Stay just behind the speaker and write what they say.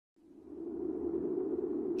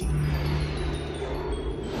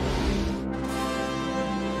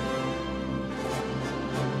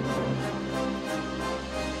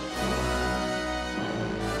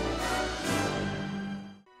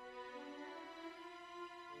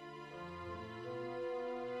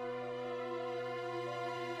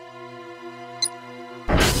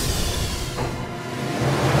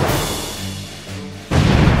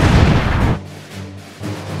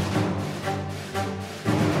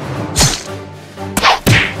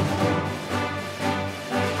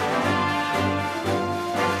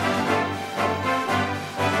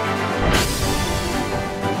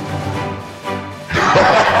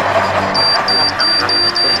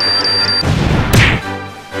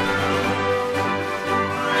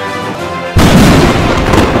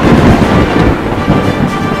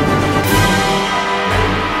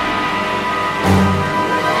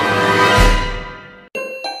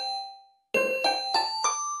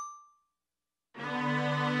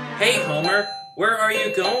Hey, Homer, where are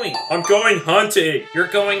you going? I'm going hunting. You're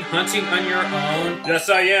going hunting on your own? Yes,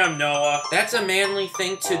 I am, Noah. That's a manly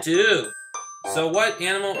thing to do. So what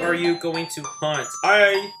animal are you going to hunt?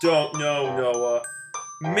 I don't know, Noah.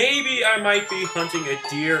 Maybe I might be hunting a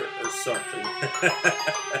deer or something.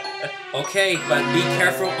 Okay, but be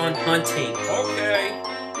careful on hunting. Okay.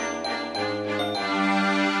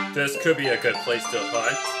 This could be a good place to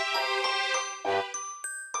hunt.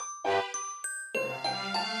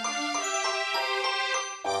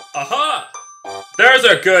 Aha! There's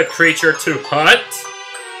a good creature to hunt.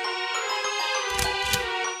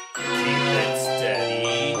 Keep it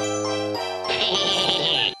steady.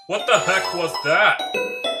 What the heck was that?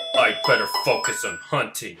 I'd better focus on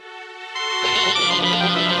hunting.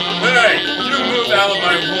 Hey, you move out of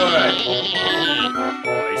my way!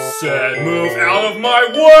 I said move out of my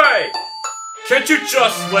way! Can't you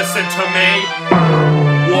just listen to me?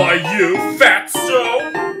 Why, you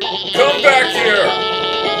fatso! Come back here!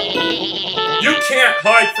 You can't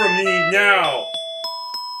hide from me now!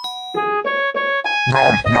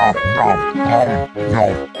 Nom, nom, nom, nom,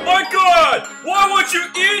 nom. My God! Why would you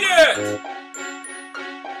eat it?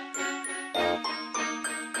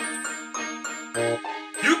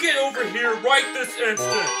 You get over here right this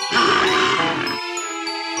instant!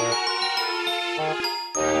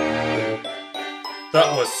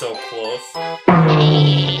 That was so close.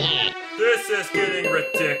 This is getting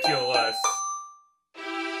ridiculous.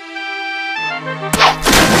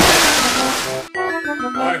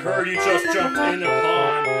 I heard you just jumped in the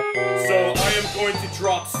pond, so I am going to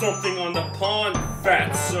drop something on the pond,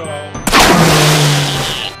 fatso.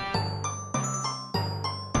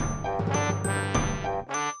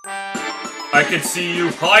 I can see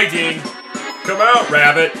you hiding. Come out,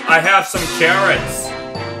 rabbit. I have some carrots.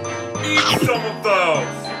 Eat some of those.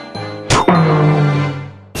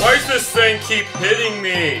 Why does this thing keep hitting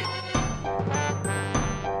me?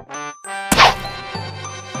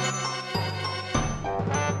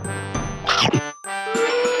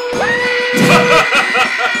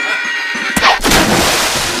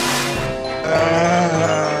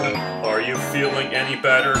 Are you feeling any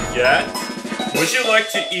better yet? Would you like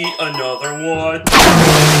to eat another one?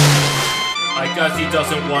 I guess he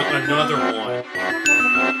doesn't want another one.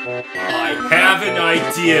 I have an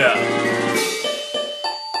idea.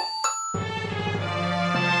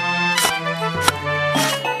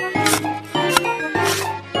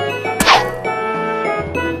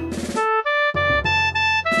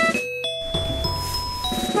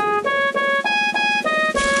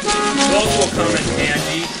 Those will come in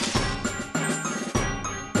handy.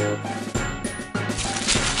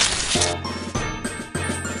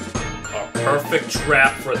 Perfect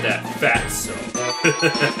trap for that fatso.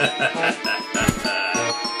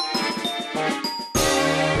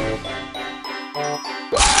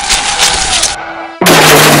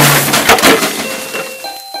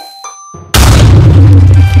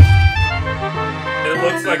 It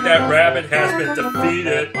looks like that rabbit has been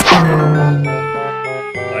defeated.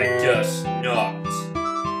 I guess not.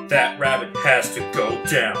 That rabbit has to go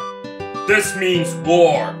down. This means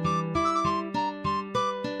war.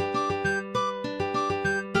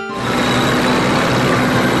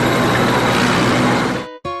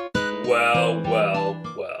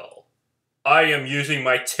 Well. I am using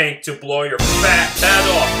my tank to blow your fat head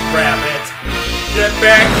off, rabbit! Get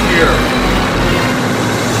back here!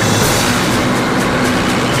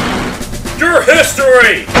 Your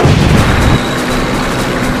history!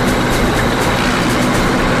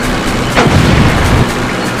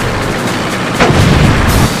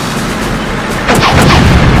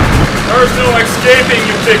 There's no escaping,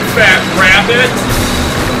 you big fat rabbit!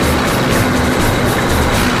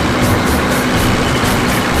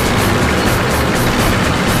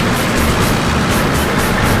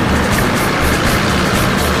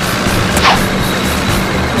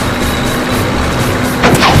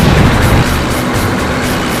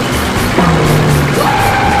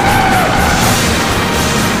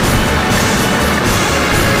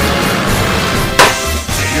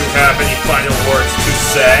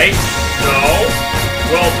 Say? No?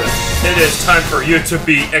 Well then, it is time for you to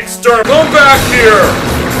be exterminated. Come back here!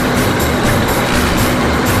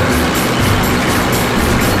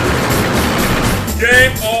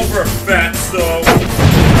 Game over, fatso.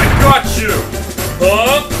 I got you.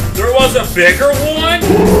 Huh? There was a bigger one?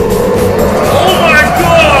 Oh my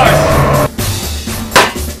gosh!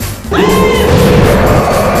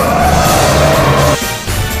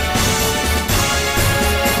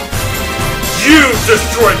 You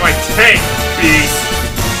destroyed my tank, beast!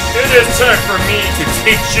 It is time for me to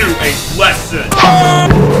teach you a lesson!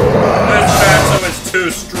 This fatso is too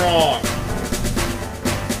strong.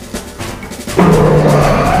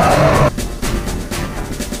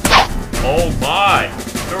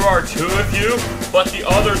 are two of you, but the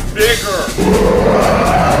other's bigger.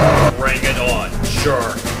 Bring it on,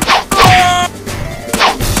 jerk.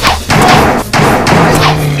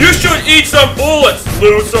 You should eat some bullets,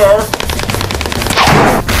 loser!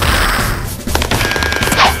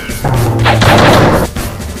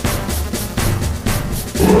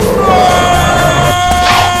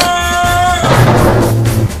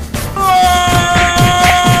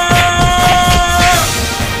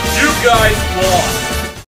 You guys lost.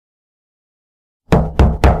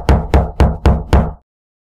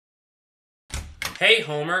 Hey,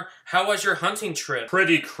 Homer, how was your hunting trip?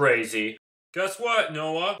 Pretty crazy. Guess what,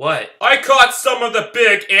 Noah? What? I caught some of the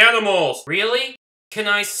big animals! Really? Can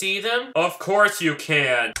I see them? Of course you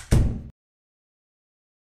can.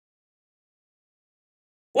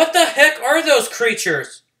 What the heck are those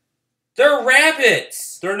creatures? They're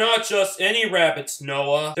rabbits! They're not just any rabbits,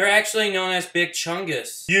 Noah. They're actually known as Big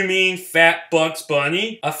Chungus. You mean Fat Bugs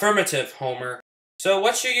Bunny? Affirmative, Homer. So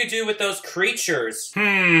what should you do with those creatures?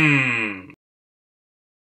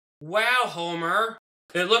 Wow, Homer.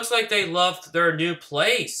 It looks like they loved their new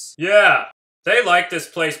place. Yeah, they like this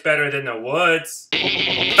place better than the woods.